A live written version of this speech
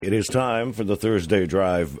It is time for the Thursday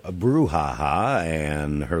Drive Brouhaha,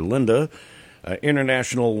 and Herlinda,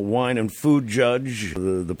 international wine and food judge,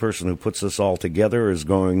 the person who puts this all together, is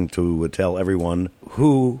going to tell everyone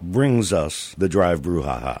who brings us the Drive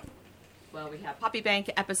Brouhaha. Well, we have Poppy Bank,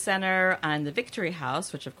 Epicenter, and the Victory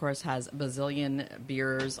House, which of course has a bazillion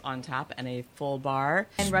beers on tap and a full bar,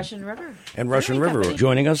 and Russian River. And Russian River. Company.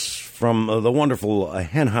 Joining us from the wonderful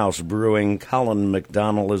Henhouse Brewing, Colin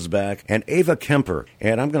McDonald is back, and Ava Kemper.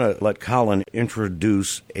 And I'm going to let Colin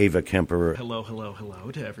introduce Ava Kemper. Hello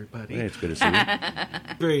to everybody. Hey, it's good to see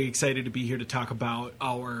you. Very excited to be here to talk about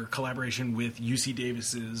our collaboration with UC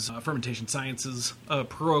Davis's Fermentation Sciences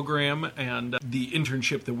program and the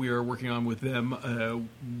internship that we are working on with them.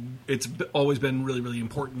 It's always been really, really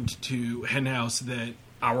important to Henhouse that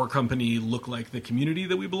our company look like the community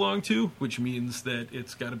that we belong to, which means that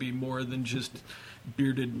it's got to be more than just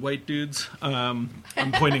bearded white dudes. I'm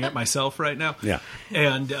pointing at myself right now. Yeah.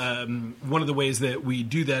 And one of the ways that we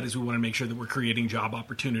do that is we want to make sure that we're creating job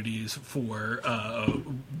opportunities for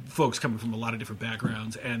folks coming from a lot of different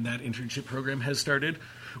backgrounds. And that internship program has started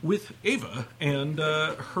with Ava and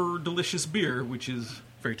her delicious beer, which is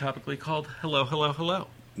very topically called Hello.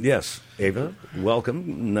 Yes, Ava,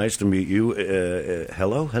 welcome. Nice to meet you.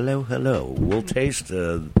 Hello. We'll taste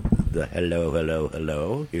the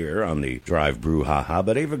hello here on the Drive Brouhaha.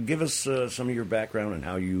 But Ava, give us some of your background and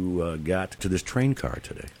how you got to this train car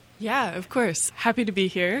today. Yeah, of course. Happy to be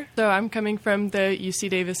here. So I'm coming from the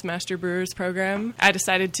UC Davis Master Brewers program. I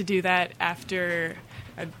decided to do that after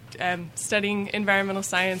studying environmental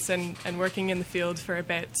science and working in the field for a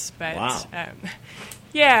bit. But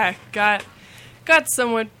wow. Got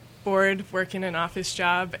somewhat bored working an office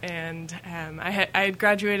job, and I had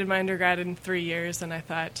graduated my undergrad in 3 years, and I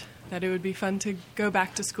thought that it would be fun to go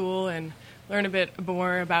back to school and learn a bit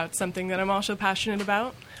more about something that I'm also passionate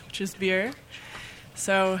about, which is beer.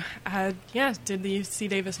 So I did the UC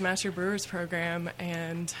Davis Master Brewers program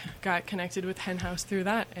and got connected with Henhouse through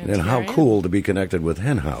that. And how cool to be connected with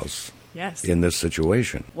Henhouse. Yes. In this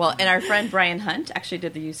situation. Well, and our friend Brian Hunt actually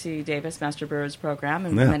did the UC Davis Master Brewers program,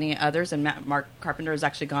 and many others. And Mark Carpenter has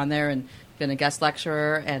actually gone there and been a guest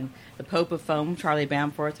lecturer. And the Pope of Foam, Charlie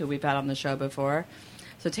Bamforth, who we've had on the show before.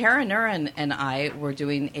 So Tara Nuren and I were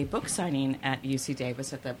doing a book signing at UC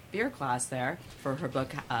Davis at the beer class there for her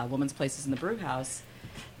book, Women's Places in the Brew House.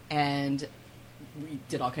 And we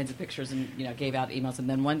did all kinds of pictures and gave out emails. And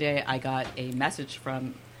then one day I got a message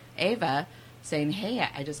from Ava saying, hey,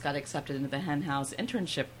 I just got accepted into the Henhouse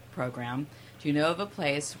internship program. Do you know of a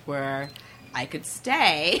place where I could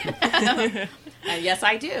stay? Yes,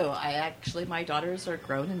 I do. My daughters are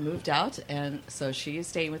grown and moved out, and so she is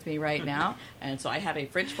staying with me right now. And so I have a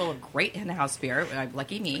fridge full of great Henhouse beer.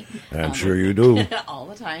 Lucky me. I'm sure you do. All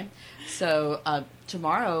the time. So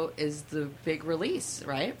tomorrow is the big release,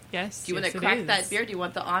 right? Yes. Do you want to crack that beer? Do you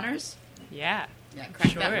want the honors? Yeah. Yeah,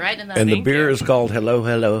 crack that right in the... And the beer is called Hello.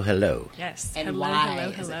 Yes. And hello,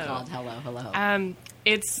 why is it called Hello?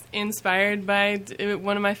 It's inspired by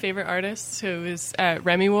one of my favorite artists, who is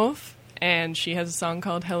Remy Wolf, and she has a song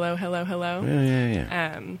called Hello.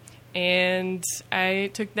 Yeah. And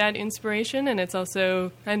I took that inspiration, and it's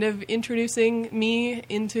also kind of introducing me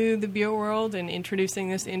into the beer world and introducing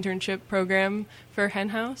this internship program for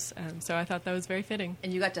Henhouse. So I thought that was very fitting.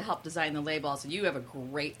 And you got to help design the labels, and you have a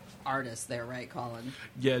great artist there, right, Colin?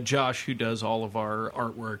 Yeah, Josh, who does all of our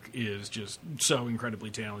artwork, is just so incredibly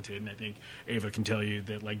talented, and I think Ava can tell you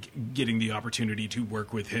that getting the opportunity to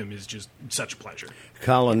work with him is just such a pleasure.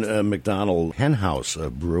 Colin McDonald, Henhouse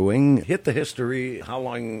Brewing. Hit the history. How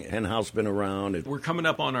long Henhouse been around? We're coming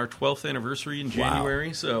up on our 12th anniversary in January,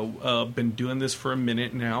 wow. So been doing this for a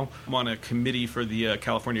minute now. I'm on a committee for the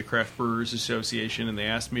California Craft Brewers Association, and they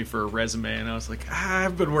asked me for a resume, and I was like,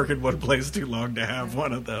 I've been working one place too long to have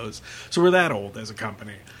one of those. So we're that old as a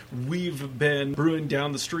company. We've been brewing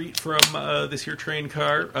down the street from this here train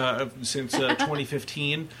car since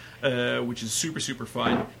 2015, which is super, super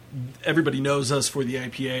fun. Everybody knows us for the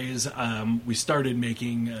IPAs. We started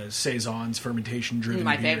making saisons, fermentation-driven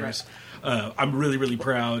My beers. favorite. I'm really, really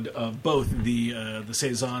proud of both the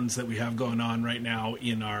saisons that we have going on right now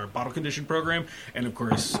in our bottle condition program, and of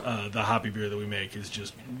course the hoppy beer that we make is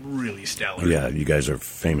just really stellar. Yeah, you guys are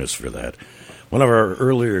famous for that. One of our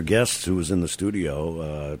earlier guests who was in the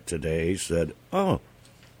studio today said, "Oh,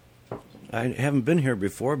 I haven't been here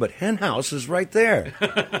before, but Henhouse is right there."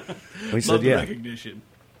 We said, Love the "Yeah." recognition.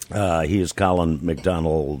 He is Colin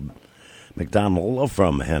McDonald, McDonald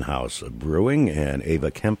from Henhouse Brewing, and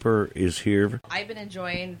Ava Kemper is here. I've been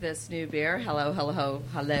enjoying this new beer, Hello, Hello,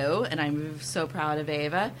 Hello, and I'm so proud of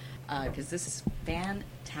Ava because this is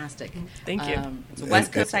fantastic. Thank you. It's a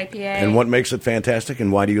West Coast IPA. And what makes it fantastic,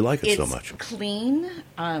 and why do you like it so much? It's clean.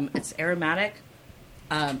 It's aromatic.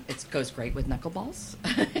 It goes great with knuckleballs.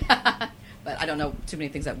 But I don't know too many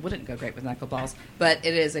things that wouldn't go great with knuckleballs. But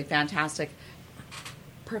it is a fantastic,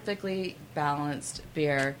 perfectly balanced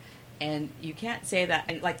beer. And you can't say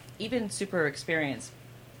that, like, even super experienced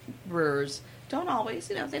brewers don't always,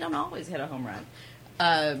 they don't always hit a home run.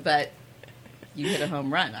 But you hit a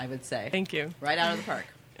home run, I would say. Thank you. Right out of the park.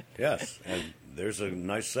 Yes, and there's a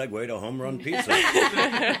nice segue to home run pizza.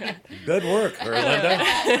 Good work, Erlinda.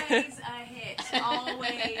 Always a hit. Always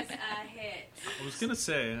a hit. I was gonna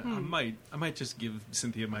say I might just give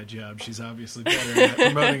Cynthia my job. She's obviously better at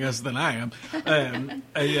promoting us than I am.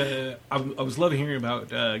 I was loving hearing about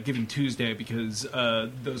Giving Tuesday because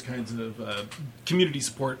those kinds of community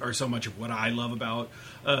support are so much of what I love about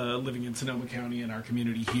living in Sonoma County and our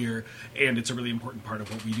community here, and it's a really important part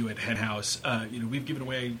of what we do at Henhouse. We've given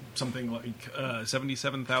away something like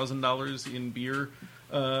 $77,000 in beer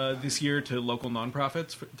this year to local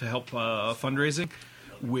nonprofits to help fundraising,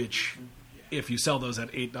 which, if you sell those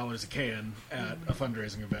at $8 a can at a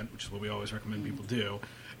fundraising event, which is what we always recommend people do,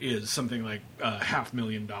 is something like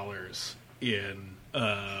 $500,000 in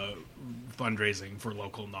fundraising for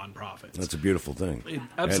local nonprofits. That's a beautiful thing.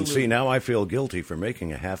 Absolutely. And see, now I feel guilty for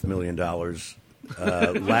making $500,000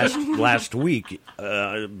 last week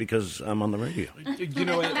because I'm on the radio. You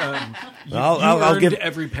know what? I'll earned give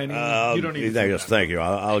every penny. You don't need. Yes, thank you.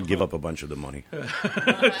 I'll give up a bunch of the money. But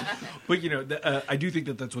I do think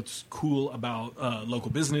that that's what's cool about local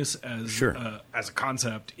business as a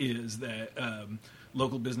concept is that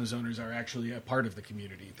local business owners are actually a part of the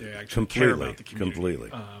community. They actually care about the community.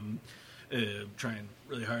 Completely. Trying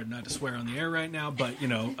really hard not to swear on the air right now, but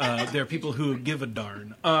there are people who give a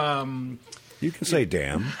darn. You can say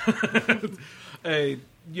damn. Those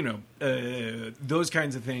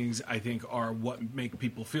kinds of things I think are what make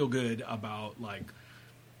people feel good about like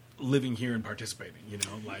living here and participating.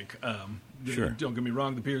 Sure. Don't get me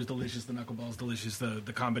wrong, the beer is delicious, the knuckleball's delicious,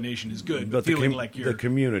 the combination is good, But feeling like you're the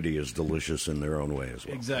community is delicious in their own way as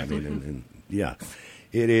well. Exactly. I mean, yeah.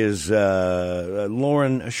 It is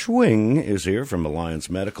Lauren Schwing is here from Alliance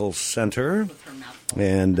Medical Center,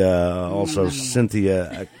 and also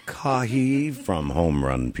Cynthia Kahi from Home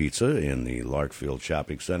Run Pizza in the Larkfield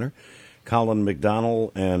Shopping Center, Colin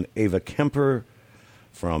McDonald and Ava Kemper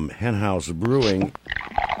from Henhouse Brewing.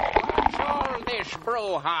 All this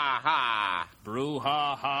brouhaha.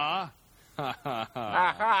 Brouhaha?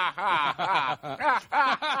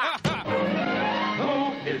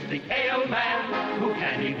 Who is the ale man? Who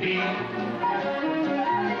can he be?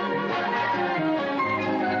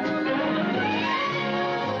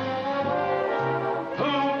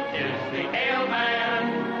 Who is the ale man?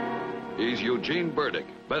 He's Eugene Burdick,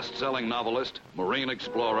 best-selling novelist, marine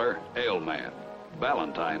explorer, ale man.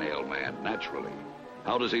 Ballantine ale man, naturally.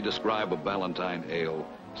 How does he describe a Ballantine ale?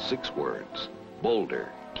 6 words. Bolder,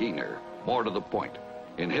 keener, more to the point.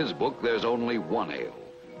 In his book, there's only one ale,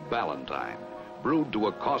 Ballantine, brewed to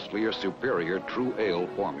a costlier, superior true ale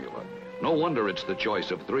formula. No wonder it's the choice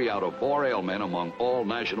of 3 out of 4 ale men among all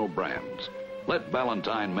national brands. Let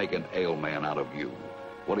Ballantine make an ale man out of you.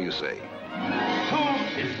 What do you say?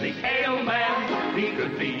 Who is the ale man? He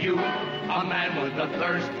could be you, a man with a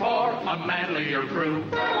thirst for a manlier brew.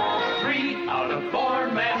 3 out of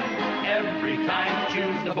 4 men every time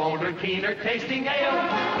choose the bolder, keener tasting ale,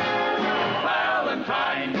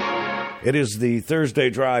 Ballantine. It is the Thursday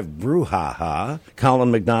Drive Brouhaha.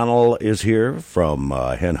 Colin McDonald is here from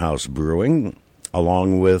Henhouse Brewing,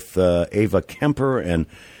 along with Ava Kemper, and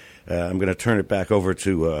I'm going to turn it back over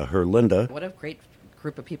to her, Linda. What a great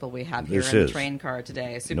group of people we have here This in is. the train car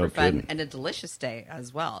today. Super No fun kidding. and a delicious day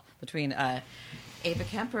as well. Between Ava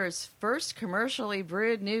Kemper's first commercially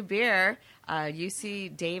brewed new beer,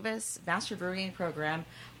 UC Davis Master Brewing Program,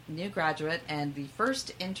 new graduate, and the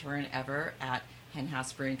first intern ever at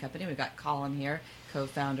Henhouse Brewing Company. We've got Colin here,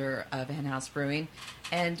 co-founder of Henhouse Brewing.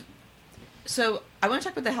 And so I want to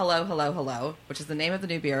talk about the Hello, Hello, Hello, which is the name of the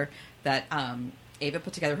new beer that Ava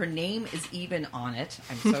put together. Her name is even on it.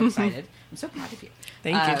 I'm so excited. I'm so proud of you.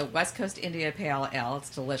 Thank you. West Coast India Pale Ale. It's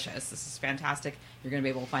delicious. This is fantastic. You're going to be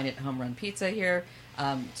able to find it at Home Run Pizza here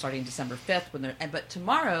starting December 5th. But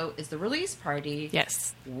tomorrow is the release party.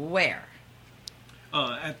 Yes. Where?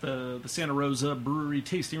 at the Santa Rosa Brewery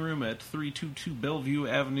Tasting Room at 322 Bellevue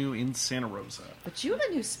Avenue in Santa Rosa. But you have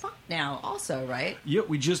a new spot now also, right? Yep,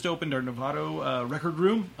 we just opened our Novato record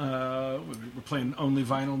room. We're playing only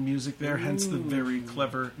vinyl music there, hence the very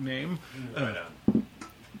clever name.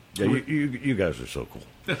 Yeah, you guys are so cool.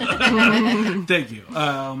 Thank you.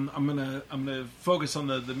 I'm gonna focus on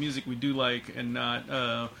the music we do like and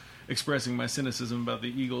not expressing my cynicism about the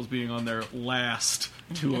Eagles being on their last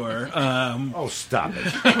tour. Oh, stop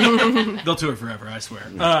it! They'll tour forever, I swear.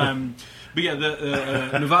 But yeah,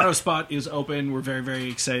 the Novato spot is open. We're very, very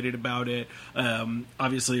excited about it.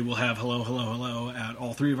 Obviously, we'll have Hello, Hello, Hello at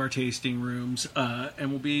all 3 of our tasting rooms,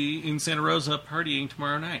 and we'll be in Santa Rosa partying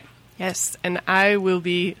tomorrow night. Yes, and I will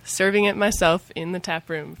be serving it myself in the tap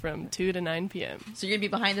room from 2 to 9 p.m. So you're going to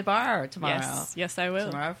be behind the bar tomorrow. Yes, I will.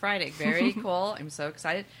 Tomorrow, Friday. Very cool. I'm so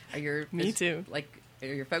excited. Me too. Are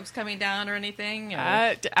your folks coming down or anything? Or?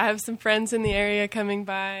 I have some friends in the area coming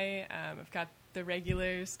by. I've got the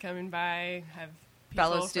regulars coming by. Have people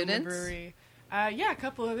Fellow from students? the brewery. Yeah, a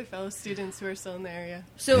couple other fellow students who are still in the area.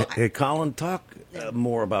 So, Hey, Colin, talk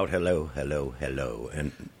more about Hello, Hello, Hello,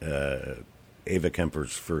 and Ava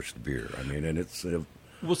Kemper's first beer. I mean, and it's...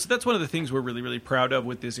 Well, so that's one of the things we're really, really proud of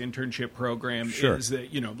with this internship program is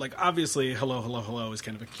that, like, obviously, Hello, Hello, Hello is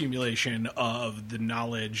kind of accumulation of the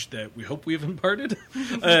knowledge that we hope we've imparted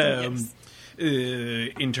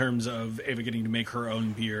in terms of Ava getting to make her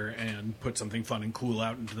own beer and put something fun and cool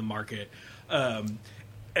out into the market.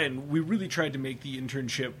 And we really tried to make the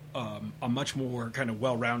internship a much more kind of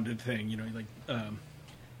well-rounded thing.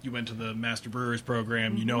 You went to the Master Brewers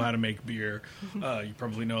program. You know how to make beer. You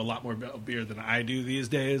probably know a lot more about beer than I do these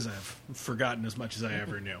days. I've forgotten as much as I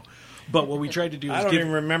ever knew. But what we tried to do is I don't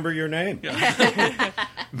even remember your name.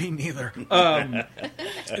 Me neither.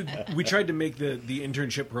 We tried to make the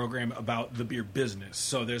internship program about the beer business.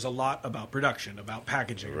 So there's a lot about production, about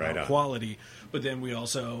packaging, about quality. But then we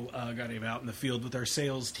also got Ava out in the field with our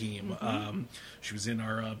sales team. She was in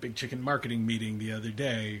our Big Chicken marketing meeting the other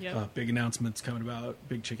day. Yep. Big announcements coming about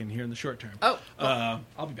Big Chicken here in the short term.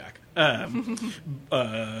 I'll be back.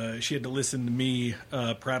 She had to listen to me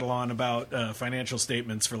prattle on about financial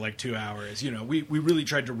statements for like 2 hours. We really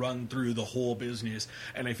tried to run through the whole business,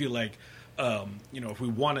 and I feel like if we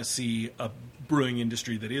want to see a brewing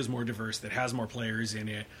industry that is more diverse, that has more players in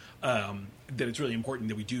it, that it's really important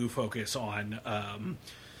that we do focus on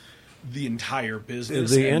the entire business,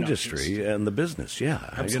 the industry, and the business. Yeah,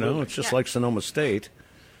 absolutely. It's just like Sonoma State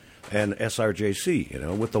and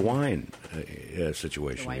SRJC, with the wine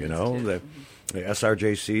situation. The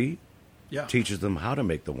SRJC teaches them how to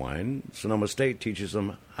make the wine. Sonoma State teaches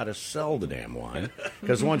them how to sell the damn wine.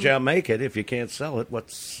 Because once you make it, if you can't sell it,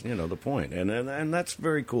 what's the point? And that's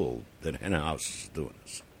very cool that Henhouse is doing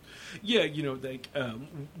this. Yeah,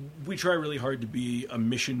 we try really hard to be a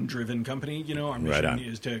mission-driven company. Our mission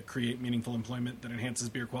is to create meaningful employment that enhances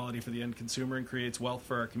beer quality for the end consumer and creates wealth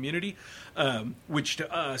for our community, which to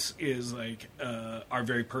us is like our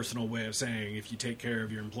very personal way of saying if you take care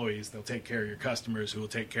of your employees, they'll take care of your customers, who will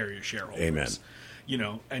take care of your shareholders.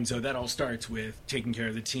 Amen. And so that all starts with taking care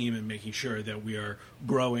of the team and making sure that we are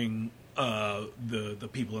growing the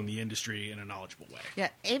people in the industry in a knowledgeable way. Yeah,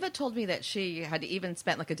 Ava told me that she had even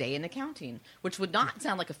spent like a day in accounting, which would not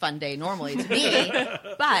sound like a fun day normally to me,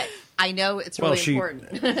 but I know it's really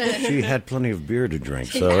important. She had plenty of beer to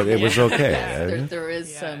drink, so it was okay. There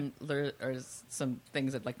is some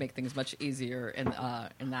things that make things much easier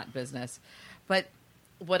in that business, but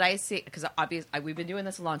what I see, because obviously we've been doing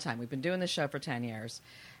this a long time. We've been doing this show for 10 years,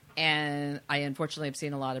 and I unfortunately have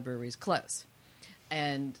seen a lot of breweries close,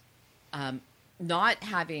 and not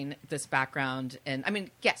having this background, and I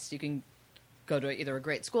mean, yes, you can go to either a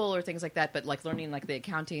great school or things like that, but learning the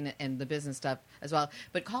accounting and the business stuff as well.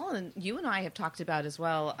 But Colin, you and I have talked about as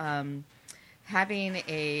well having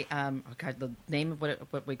a the name of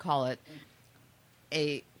what we call it,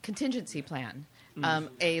 a contingency plan,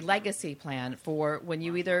 a legacy plan for when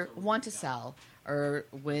you either want to sell or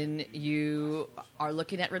when you are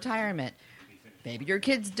looking at retirement. Maybe your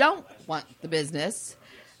kids don't want the business.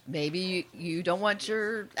 Maybe you don't want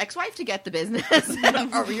your ex-wife to get the business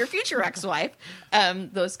or your future ex-wife,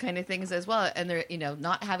 those kind of things as well. And they're,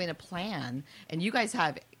 not having a plan. And you guys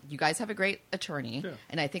have a great attorney. Yeah.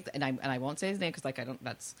 And I think, and I won't say his name because I don't,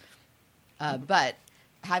 that's, but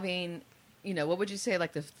having, what would you say,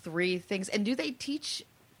 the 3 things, and do they teach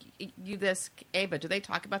you this, Ava? Do they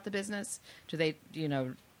talk about the business? Do they,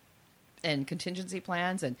 and contingency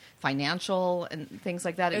plans and financial and things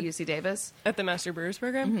like that at UC Davis? At the Master Brewers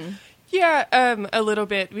program? Yeah, a little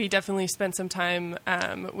bit. We definitely spent some time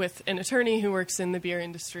with an attorney who works in the beer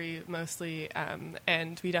industry mostly,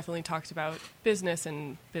 and we definitely talked about business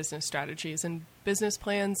and business strategies and business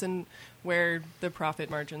plans and where the profit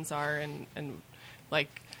margins are and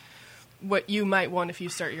like what you might want if you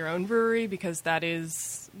start your own brewery, because that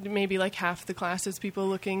is maybe like half the class is people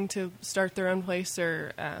looking to start their own place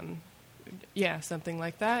or, something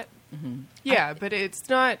like that. Mm-hmm. Yeah, but it's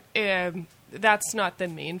not... that's not the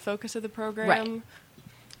main focus of the program.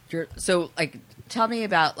 Right. So, like, tell me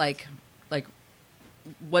about like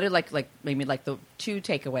what did maybe the 2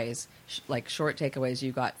 takeaways, short takeaways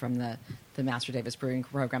you got from the Master Davis Brewing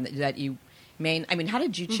program that you main. I mean, how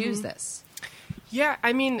did you choose this? Yeah,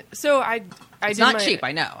 I mean, so I it's did not cheap.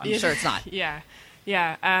 I know. I'm sure it's not. Yeah.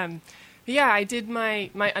 I did my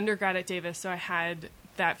undergrad at Davis, so I had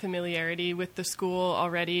that familiarity with the school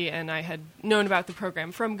already, and I had known about the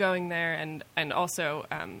program from going there, and also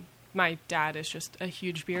my dad is just a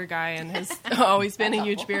huge beer guy and has always been a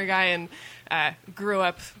huge beer guy, and grew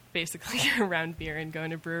up basically around beer and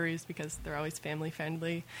going to breweries because they're always family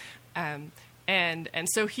friendly, and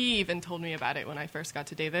so he even told me about it when I first got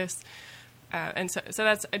to Davis, and so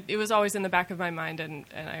it was always in the back of my mind, and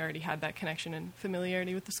I already had that connection and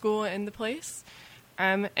familiarity with the school and the place.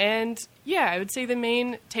 I would say the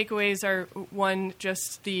main takeaways are, one,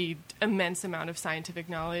 just the immense amount of scientific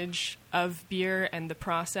knowledge of beer and the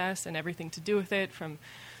process and everything to do with it, from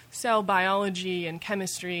cell biology and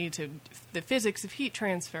chemistry to the physics of heat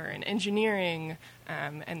transfer and engineering,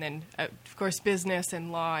 and then, of course, business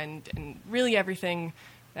and law and really everything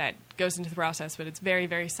that goes into the process. But it's very,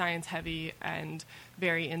 very science-heavy and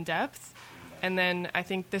very in-depth. And then I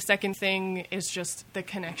think the second thing is just the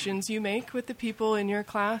connections you make with the people in your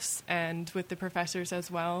class and with the professors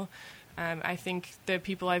as well. I think the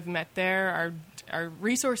people I've met there are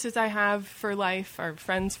resources I have for life, are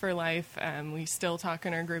friends for life. We still talk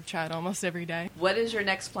in our group chat almost every day. What is your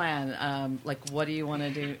next plan? What do you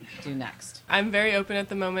want to do next? I'm very open at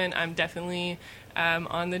the moment. I'm definitely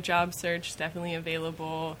on the job search, definitely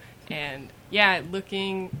available. And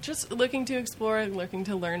looking to explore, looking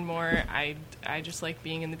to learn more. I just like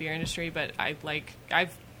being in the beer industry, but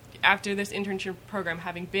after this internship program,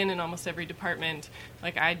 having been in almost every department,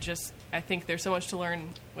 I think there's so much to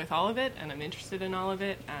learn with all of it, and I'm interested in all of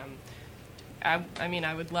it.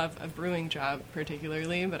 I would love a brewing job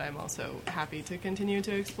particularly, but I'm also happy to continue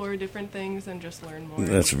to explore different things and just learn more.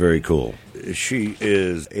 That's very cool. She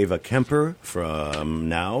is Ava Kemper from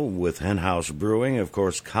now with Henhouse Brewing. Of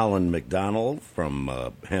course, Colin McDonald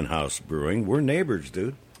from Henhouse Brewing. We're neighbors,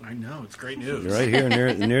 dude. I know. It's great news. Right here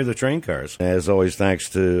near the train cars. As always, thanks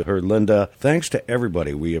to her, Linda. Thanks to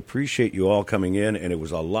everybody. We appreciate you all coming in, and it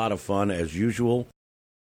was a lot of fun as usual.